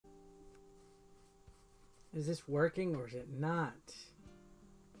Is this working or is it not?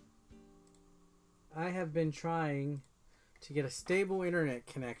 I have been trying to get a stable internet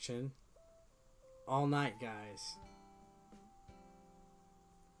connection all night, guys.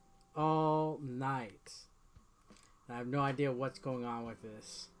 All night. I have no idea what's going on with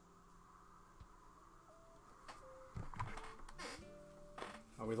this.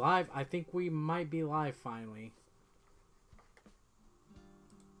 Are we live? I think we might be live finally.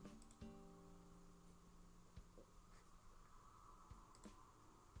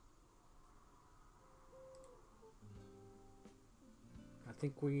 I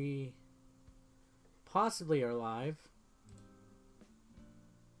think we possibly are live.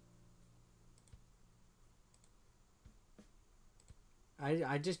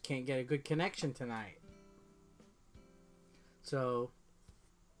 I just can't get a good connection tonight. So,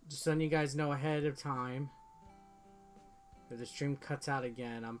 just letting you guys know ahead of time. If the stream cuts out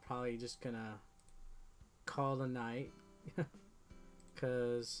again, I'm probably just gonna call the night.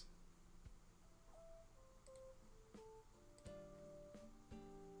 Because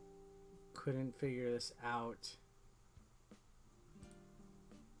couldn't figure this out.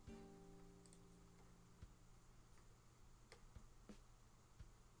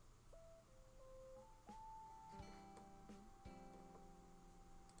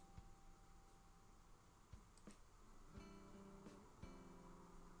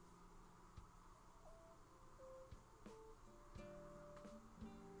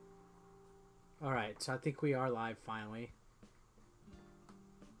 Alright, so I think we are live finally.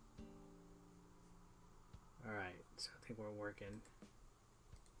 Alright, so I think we're working.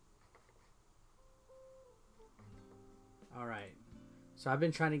 Alright, so I've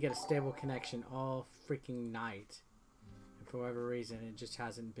been trying to get a stable connection all freaking night. And for whatever reason, it just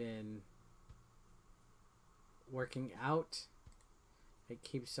hasn't been working out. It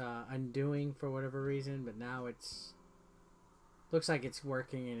keeps undoing for whatever reason, but now it's... looks like it's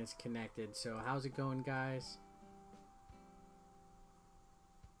working and it's connected. So how's it going, guys?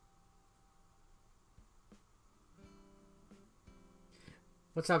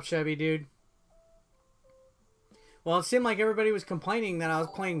 What's up, Chevy dude? Well, it seemed like everybody was complaining that I was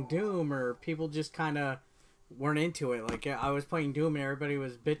playing Doom, or people just kind of weren't into it. Like, I was playing Doom and everybody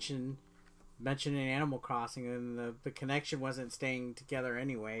was bitching, mentioning Animal Crossing, and the connection wasn't staying together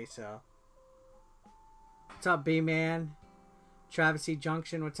anyway, so. What's up, B-Man? Travis C.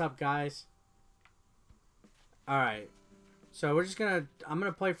 Junction, what's up, guys? Alright. So we're just gonna... I'm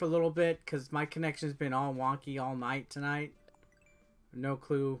gonna play for a little bit, because my connection's been all wonky all night tonight. No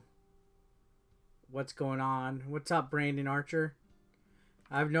clue what's going on. What's up, Brandon Archer?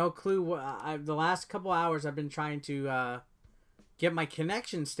 I have no clue. The last couple hours I've been trying to get my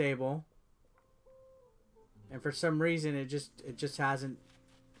connection stable. And for some reason it just hasn't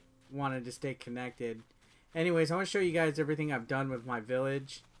wanted to stay connected. Anyways, I want to show you guys everything I've done with my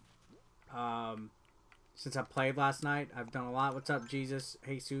village. Since I played last night, I've done a lot. What's up, Jesus?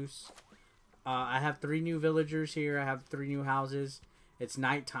 Jesus. I have 3 new villagers here. I have 3 new houses. It's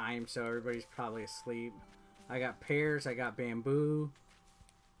nighttime, so everybody's probably asleep. I got pears. I got bamboo.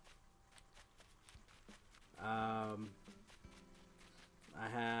 I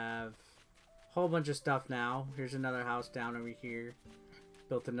have a whole bunch of stuff now. Here's another house down over here.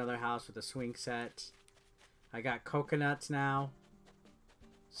 Built another house with a swing set. I got coconuts now.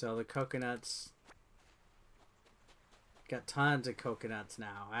 So the coconuts... got tons of coconuts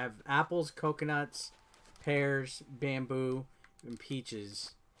now. I have apples, coconuts, pears, bamboo, and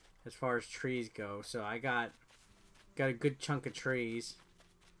peaches as far as trees go. So I got a good chunk of trees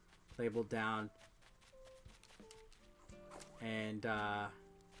labeled down. And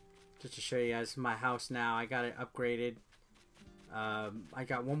just to show you guys my house now, I got it upgraded. I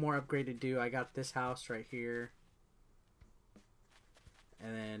got one more upgrade to do. I got this house right here.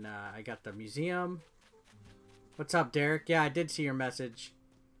 And then I got the museum. What's up, Derek? Yeah, I did see your message.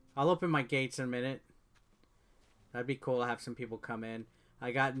 I'll open my gates in a minute. That'd be cool to have some people come in.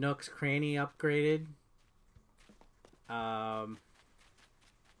 I got Nook's Cranny upgraded. And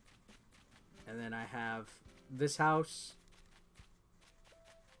then I have this house.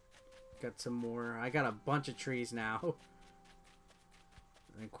 Got some more. I got a bunch of trees now.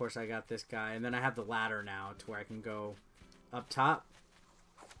 And of course I got this guy. And then I have the ladder now to where I can go up top.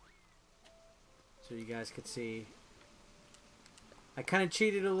 So you guys could see. I kind of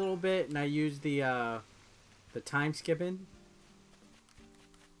cheated a little bit and I used the time skipping.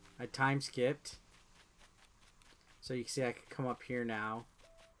 I time skipped. So you can see I can come up here now.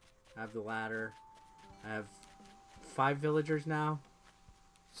 I have the ladder. I have 5 villagers now.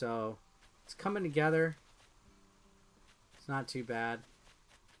 So it's coming together. It's not too bad.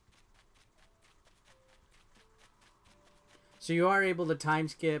 So you are able to time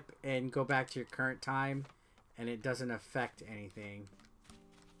skip and go back to your current time, and it doesn't affect anything.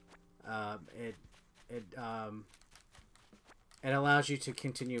 It allows you to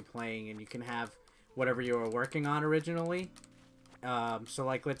continue playing, and you can have whatever you were working on originally. So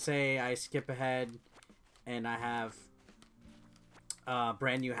like, let's say I skip ahead and I have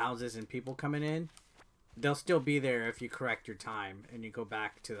brand new houses and people coming in. They'll still be there if you correct your time and you go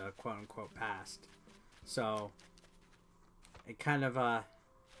back to the quote-unquote past. So it kind of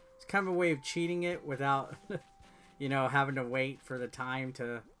it's kind of a way of cheating it without you know, having to wait for the time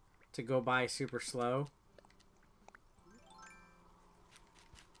to go by super slow.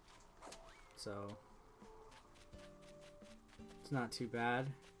 So it's not too bad.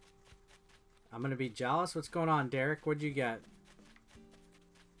 I'm gonna be jealous. What's going on, Derek? What'd you get?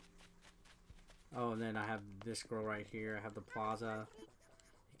 Oh, and then I have this girl right here. I have the plaza.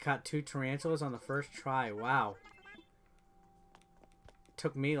 You caught 2 tarantulas on the first try. Wow. It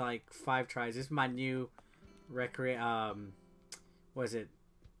took me like 5 tries. This is my new was it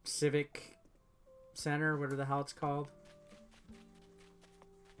Civic Center, whatever the hell it's called.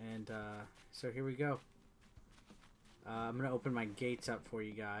 And so here we go. I'm gonna open my gates up for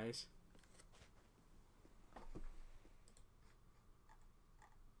you guys.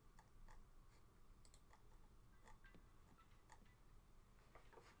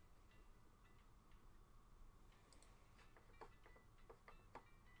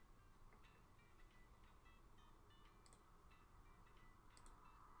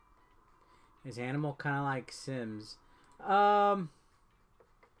 Is Animal kind of like Sims? I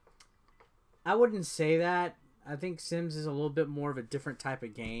wouldn't say that. I think Sims is a little bit more of a different type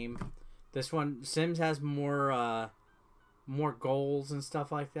of game. This one, Sims has more goals and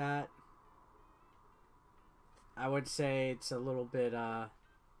stuff like that. I would say it's a little bit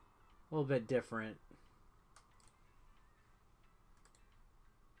different.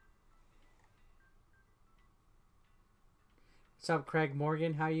 What's up, Craig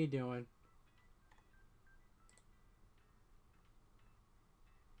Morgan? How you doing?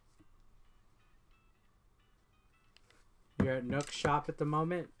 You're at Nook Shop at the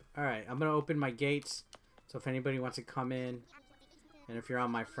moment? Alright, I'm going to open my gates. So if anybody wants to come in, and if you're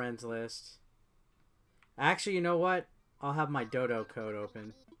on my friends list. Actually, you know what? I'll have my Dodo code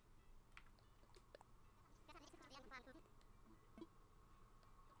open.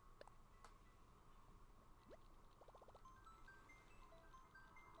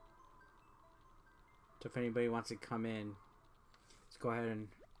 So if anybody wants to come in, let's go ahead and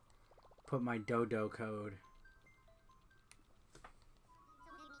put my Dodo code.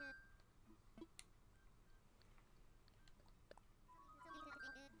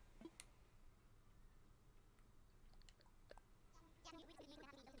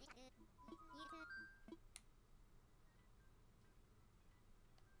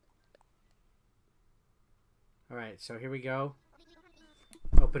 Alright, so here we go.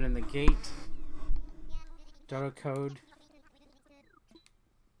 Opening the gate. Dodo code.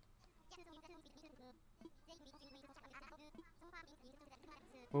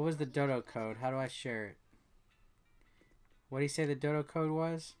 What was the Dodo code? How do I share it? What did he say the Dodo code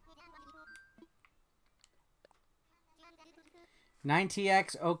was?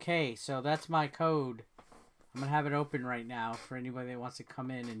 9TX, okay, so that's my code. I'm gonna have it open right now for anybody that wants to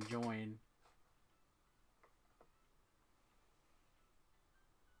come in and join.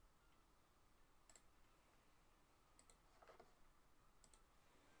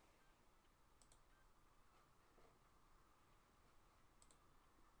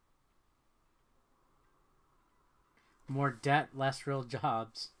 More debt, less real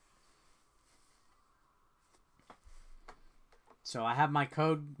jobs. So I have my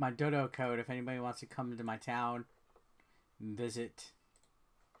code, my Dodo code, if anybody wants to come into my town and visit.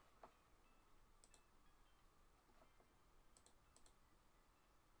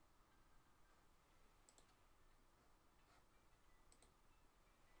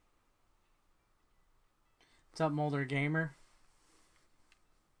 What's up, Molder Gamer?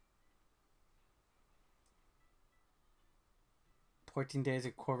 "14 days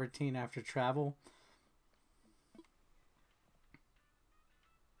of quarantine after travel."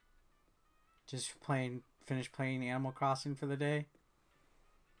 Just finished playing Animal Crossing for the day.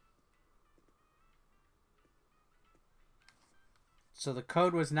 So the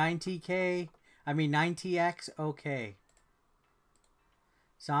code was 9TX, okay.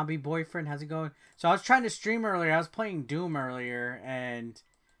 Zombie Boyfriend, how's it going? So I was trying to stream earlier. I was playing Doom earlier, and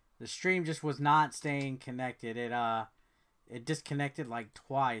the stream just was not staying connected. It disconnected like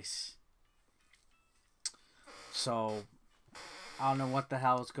twice. So I don't know what the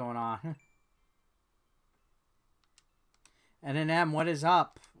hell is going on. NNM, what is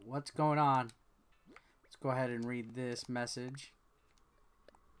up? What's going on? Let's go ahead and read this message.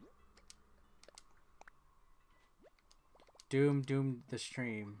 Doomed the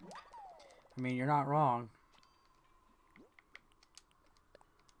stream. I mean, you're not wrong.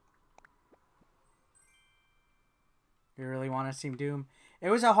 You really want to stream Doom?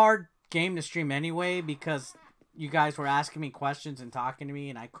 It was a hard game to stream anyway because you guys were asking me questions and talking to me,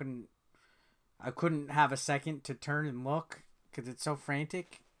 and I couldn't have a second to turn and look because it's so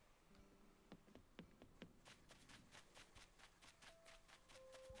frantic.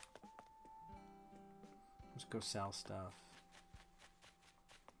 Let's go sell stuff.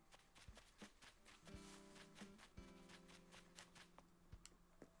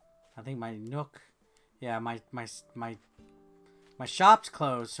 I think my Nook, yeah, my shop's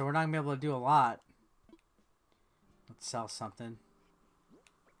closed, so we're not gonna be able to do a lot. Let's sell something.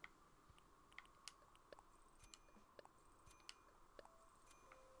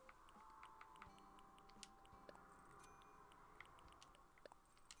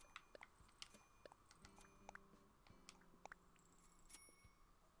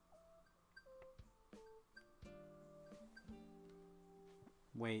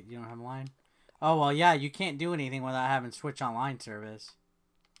 Wait, you don't have line? Oh, well, yeah, you can't do anything without having Switch Online service.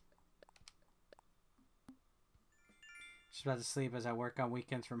 Just about to sleep as I work on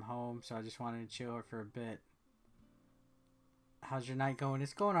weekends from home, so I just wanted to chill for a bit. How's your night going?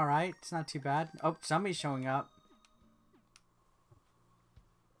 It's going alright. It's not too bad. Oh, somebody's showing up.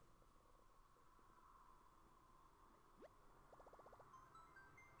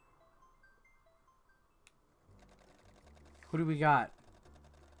 Who do we got?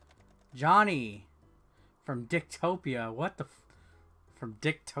 Johnny from Dicktopia. What the from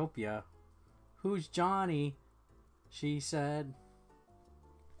Dicktopia? Who's Johnny? She said.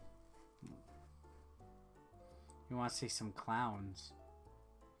 You want to see some clowns?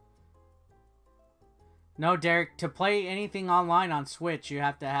 No, Derek. To play anything online on Switch, you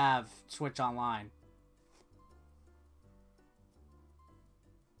have to have Switch Online.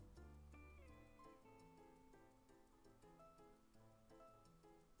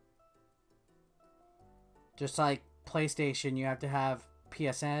 Just like PlayStation, you have to have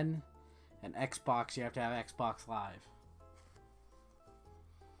PSN, and Xbox, you have to have Xbox Live.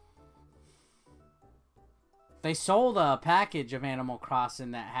 They sold a package of Animal Crossing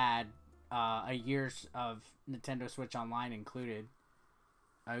that had a year's of Nintendo Switch Online included.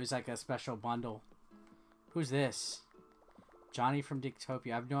 It was like a special bundle. Who's this? Johnny from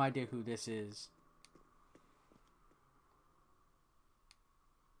Dicktopia. I have no idea who this is.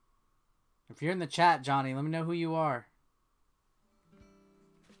 If you're in the chat, Johnny, let me know who you are.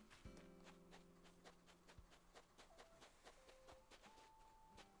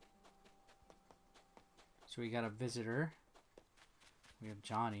 So we got a visitor. We have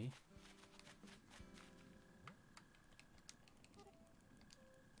Johnny.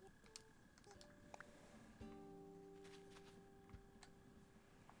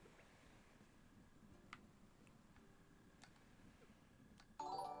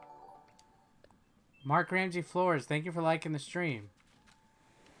 Mark Ramsey Flores, thank you for liking the stream.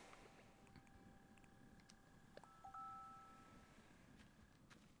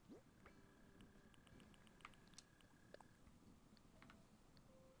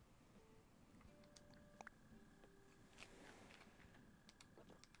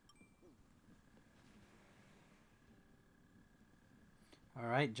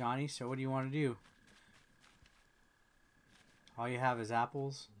 Alright, Johnny, so what do you want to do? All you have is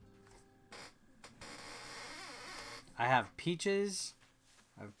apples? I have peaches,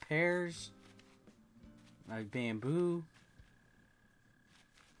 I have pears, I have bamboo.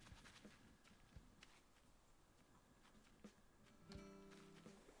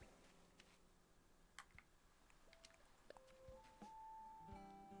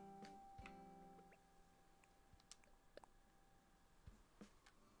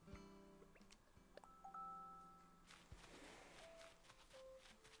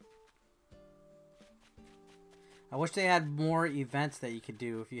 I wish they had more events that you could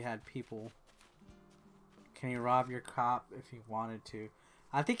do if you had people. Can you rob your cop if you wanted to?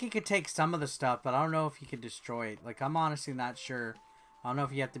 I think you could take some of the stuff, but I don't know if you could destroy it. Like, I'm honestly not sure. I don't know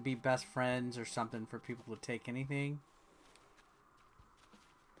if you have to be best friends or something for people to take anything.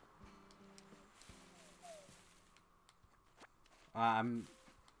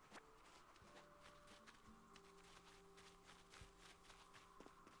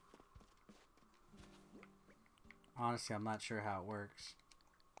 Honestly, I'm not sure how it works.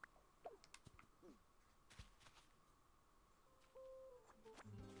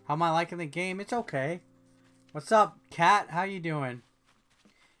 How am I liking the game? It's okay. What's up, Cat? How you doing?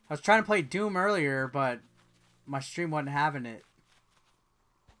 I was trying to play Doom earlier, but my stream wasn't having it.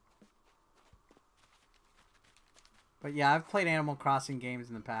 But yeah, I've played Animal Crossing games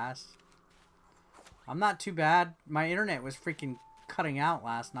in the past. I'm not too bad. My internet was freaking cutting out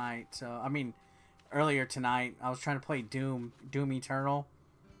last night. So, I mean, earlier tonight, I was trying to play Doom Eternal.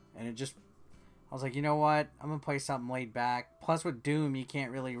 And it just... I was like, you know what? I'm going to play something laid back. Plus, with Doom, you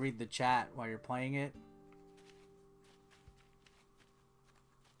can't really read the chat while you're playing it.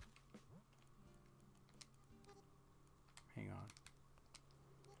 Hang on.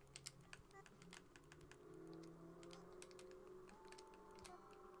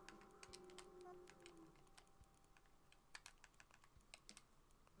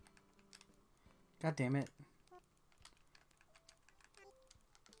 God damn it.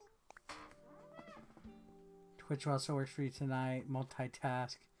 Twitch also works for you tonight.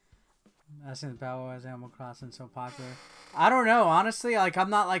 Multitask. That's since Battle as Animal Crossing so popular. I don't know, honestly. Like, I'm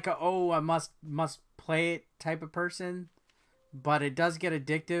not like a, oh, I must play it type of person. But it does get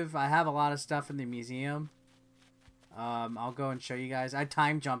addictive. I have a lot of stuff in the museum. I'll go and show you guys. I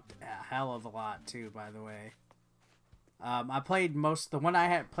time jumped a hell of a lot too, by the way. I played the one I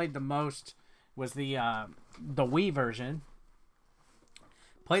had played the most was the Wii version.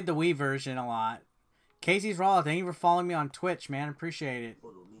 Played the Wii version a lot. Casey's Raw, thank you for following me on Twitch, man. Appreciate it.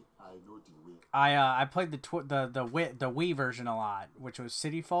 I played the Wii version a lot, which was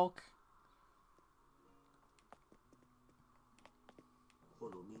City Folk.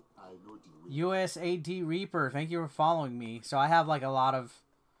 USAD Reaper, thank you for following me. So I have like a lot of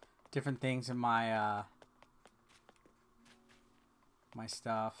different things in my my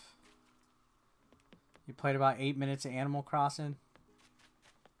stuff. You played about 8 minutes of Animal Crossing.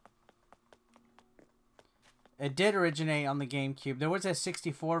 It did originate on the GameCube. There was a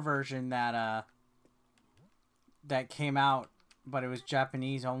 64 version that that came out, but it was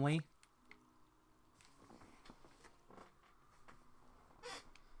Japanese only.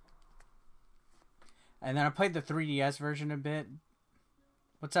 And then I played the 3DS version a bit.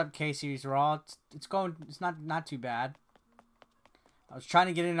 What's up, Casey's Raw? It's going. It's not too bad. I was trying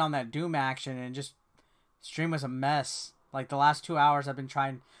to get in on that Doom action, and just stream was a mess. Like the last 2 hours, I've been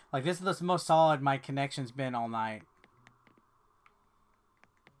trying. Like this is the most solid my connection's been all night.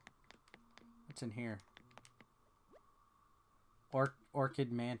 What's in here?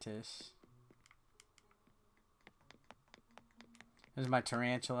 Orchid Mantis. This is my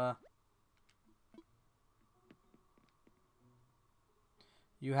tarantula.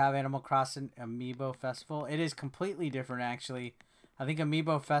 You have Animal Crossing Amiibo Festival. It is completely different, actually. I think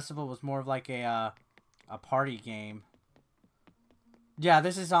Amiibo Festival was more of like a party game. Yeah,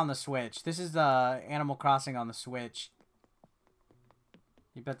 this is on the Switch. This is the Animal Crossing on the Switch.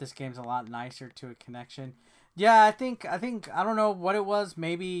 You bet this game's a lot nicer to a connection. Yeah, I think I don't know what it was.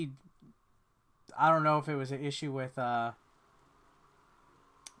 Maybe I don't know if it was an issue with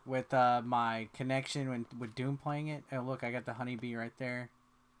my connection with Doom playing it. Oh, look, I got the honeybee right there.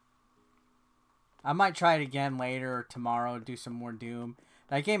 I might try it again later or tomorrow, do some more Doom.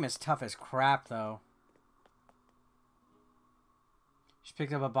 That game is tough as crap, though. Just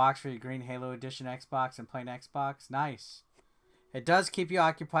picked up a box for your Green Halo Edition Xbox and playing Xbox. Nice. It does keep you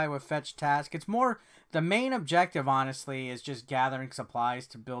occupied with fetch tasks. It's more, the main objective, honestly, is just gathering supplies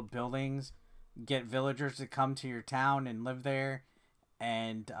to build buildings, get villagers to come to your town and live there,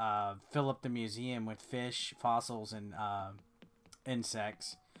 and fill up the museum with fish, fossils, and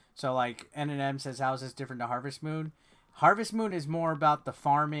insects. So, like, N&M says, how is this different to Harvest Moon? Harvest Moon is more about the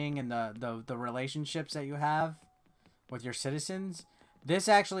farming and the relationships that you have with your citizens. This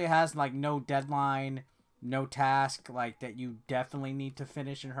actually has, like, no deadline, no task, like, that you definitely need to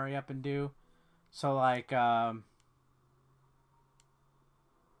finish and hurry up and do. So, like,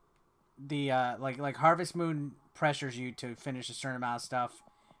 like Harvest Moon pressures you to finish a certain amount of stuff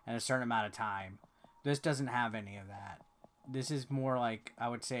in a certain amount of time. This doesn't have any of that. This is more like, I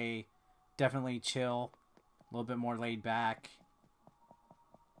would say, definitely chill, a little bit more laid back.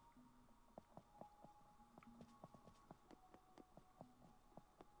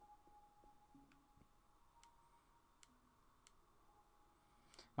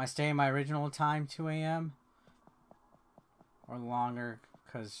 I stay in my original time, 2 a.m. or longer,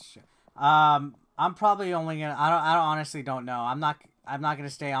 because I'm probably only gonna. I honestly don't know. I'm not gonna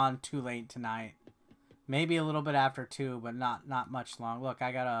stay on too late tonight. Maybe a little bit after 2, but not much long. Look,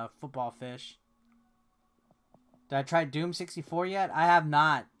 I got a football fish. Did I try Doom 64 yet? I have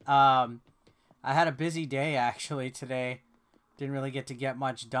not. I had a busy day actually today. Didn't really get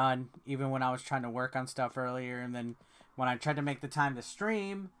much done, even when I was trying to work on stuff earlier, and then when I tried to make the time to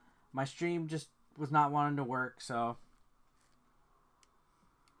stream, my stream just was not wanting to work, so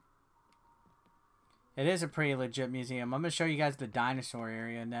it is a pretty legit museum. I'm gonna show you guys the dinosaur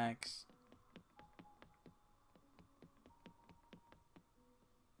area next.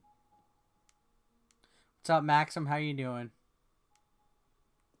 What's up, Maxim? How you doing?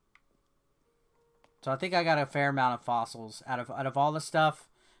 So I think I got a fair amount of fossils. Out of all the stuff,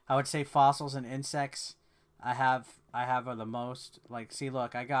 I would say fossils and insects I have are the most. Like, see,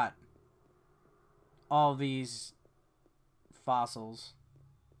 look, I got all these fossils.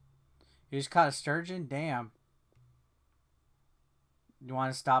 You just caught a sturgeon? Damn. You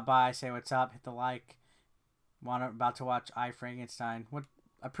want to stop by, say what's up, hit the like. About to watch I, Frankenstein. What?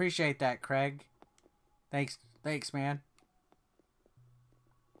 Appreciate that, Craig. Thanks, man.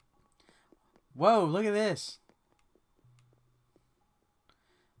 Whoa, look at this.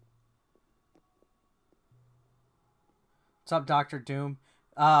 What's up, Dr. Doom?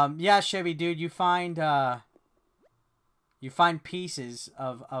 Yeah, Chevy dude, you find pieces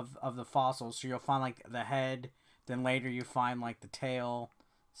of the fossils. So you'll find like the head, then later you find like the tail,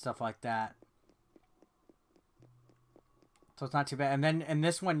 stuff like that. So it's not too bad. And then in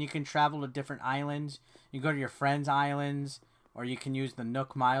this one you can travel to different islands. You go to your friends' islands, or you can use the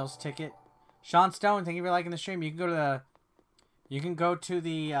Nook Miles ticket. Sean Stone, thank you for liking the stream. You can go to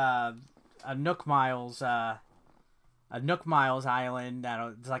the a Nook Miles island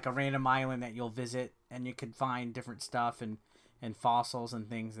it's like a random island that you'll visit, and you can find different stuff and fossils and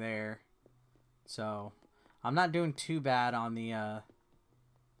things there. So I'm not doing too bad on the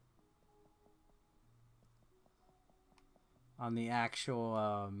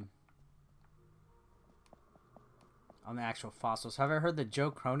actual fossils. Have I heard the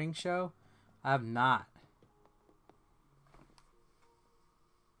Joe Croning show? I have not.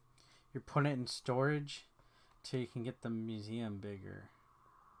 You're putting it in storage till you can get the museum bigger.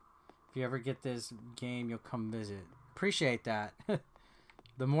 If you ever get this game, you'll come visit. Appreciate that.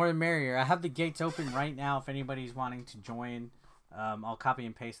 The more the merrier. I have the gates open right now if anybody's wanting to join. I'll copy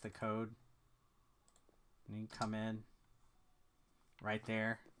and paste the code. And you can come in. Right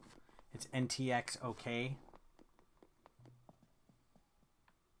there. It's NTX OK.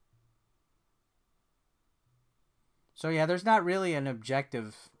 So yeah, there's not really an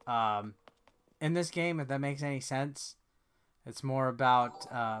objective in this game, if that makes any sense. It's more about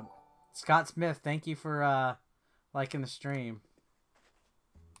Scott Smith. Thank you for liking the stream.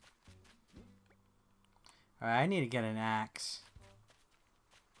 All right, I need to get an axe.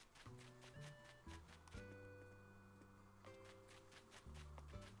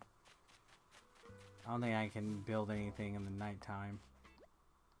 I don't think I can build anything in the nighttime.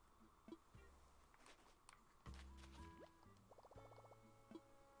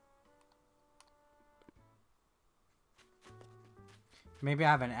 Maybe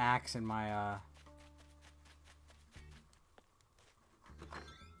I have an axe in my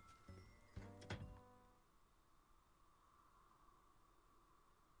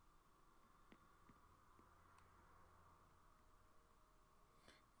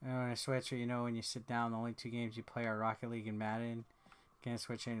on a Switch, or you know, when you sit down, the only two games you play are Rocket League and Madden. Can't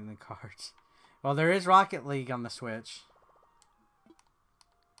switch any of the cards. Well, there is Rocket League on the Switch.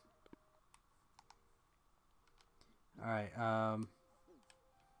 Alright,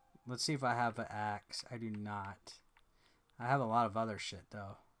 let's see if I have an axe. I do not. I have a lot of other shit,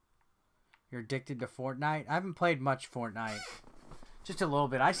 though. You're addicted to Fortnite? I haven't played much Fortnite. Just a little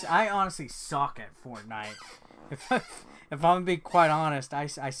bit. I honestly suck at Fortnite. If I'm being quite honest, I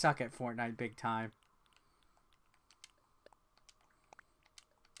suck at Fortnite big time.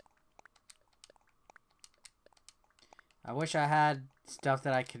 I wish I had stuff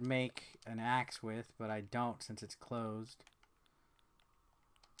that I could make an axe with, but I don't since it's closed.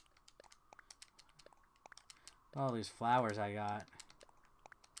 All these flowers I got.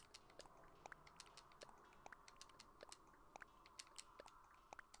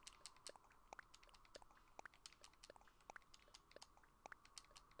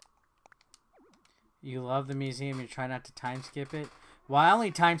 You love the museum, you try not to time skip it? Well, I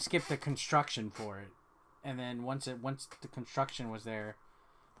only time skipped the construction for it. And then once the construction was there,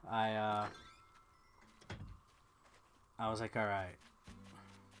 I was like, all right.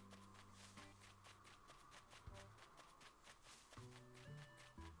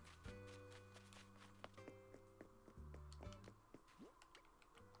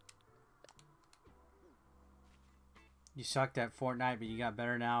 You sucked at Fortnite, but you got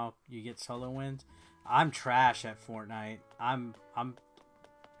better now. You get solo wins. I'm trash at Fortnite. I'm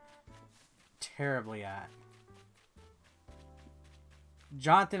terribly at.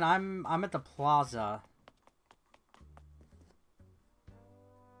 Jonathan, I'm at the plaza.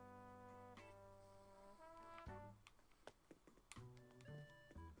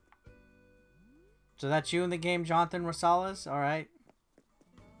 So that's you in the game, Jonathan Rosales? Alright.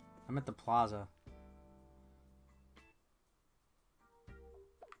 I'm at the plaza.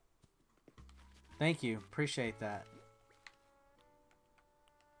 Thank you. Appreciate that.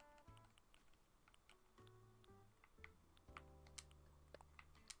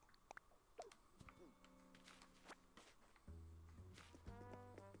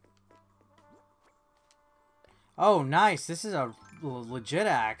 Oh, nice. This is a legit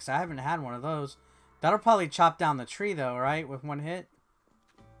axe. I haven't had one of those. That'll probably chop down the tree, though, right? With one hit?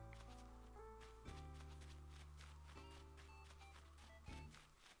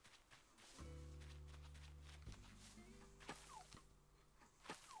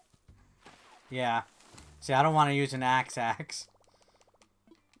 Yeah. See, I don't want to use an axe.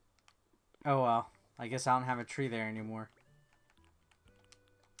 Oh, well. I guess I don't have a tree there anymore.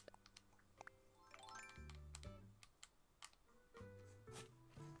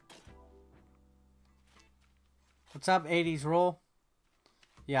 What's up, 80s roll?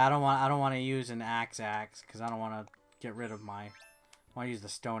 Yeah, I don't want to use an axe because I don't want to get rid of my. I want to use the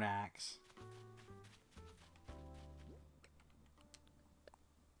stone axe.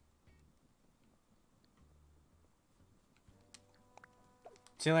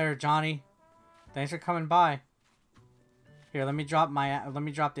 See you later, Johnny. Thanks for coming by. Here, let me drop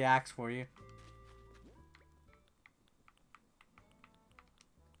the axe for you.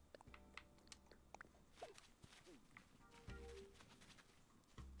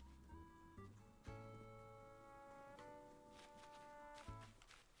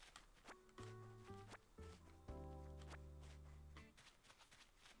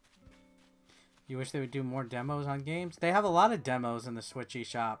 You wish they would do more demos on games? They have a lot of demos in the Switch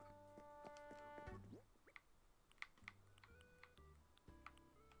eShop.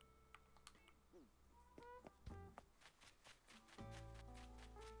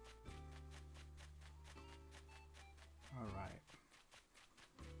 Alright.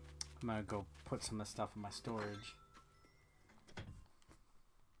 I'm gonna go put some of the stuff in my storage.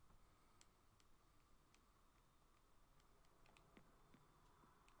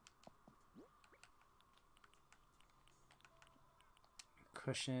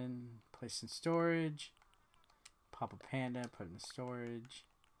 Cushion, place in storage. Pop a panda, put in storage.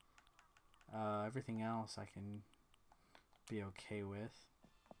 Everything else I can be okay with.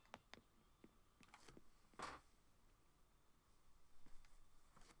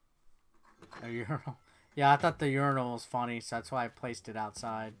 A urinal. Yeah, I thought the urinal was funny, so that's why I placed it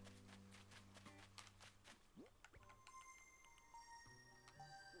outside.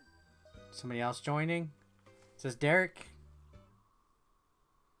 Somebody else joining? It says Derek.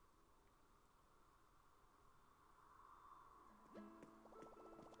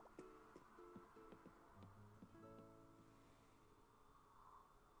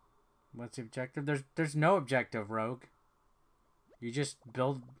 What's the objective? There's no objective, Rogue. You just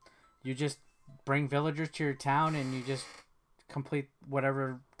bring villagers to your town and you just complete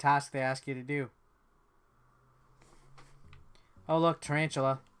whatever task they ask you to do. Oh look,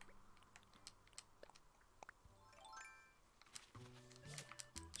 tarantula.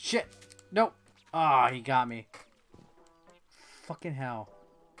 Shit! Nope! Ah, oh, he got me. Fucking hell.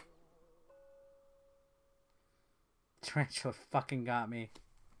 Tarantula fucking got me.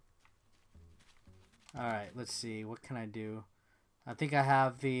 Alright, let's see. What can I do? I think I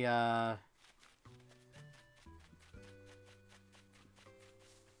have the,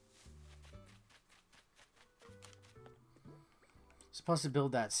 supposed to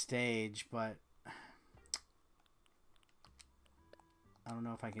build that stage, but I don't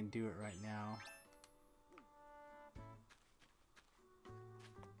know if I can do it right now.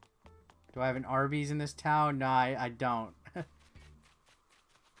 Do I have an Arby's in this town? No, I don't.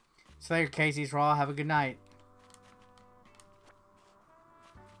 Slayer Casey's Raw. Have a good night.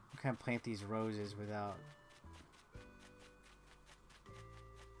 I can't plant these roses without.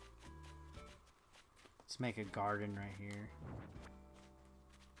 Let's make a garden right here.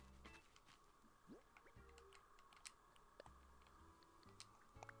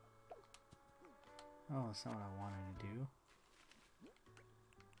 Oh, that's not what I wanted to do.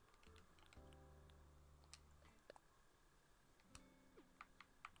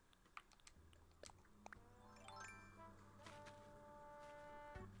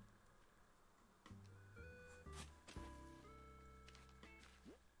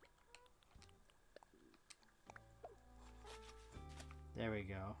 There we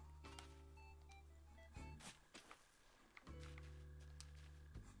go.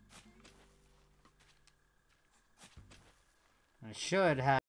 I should have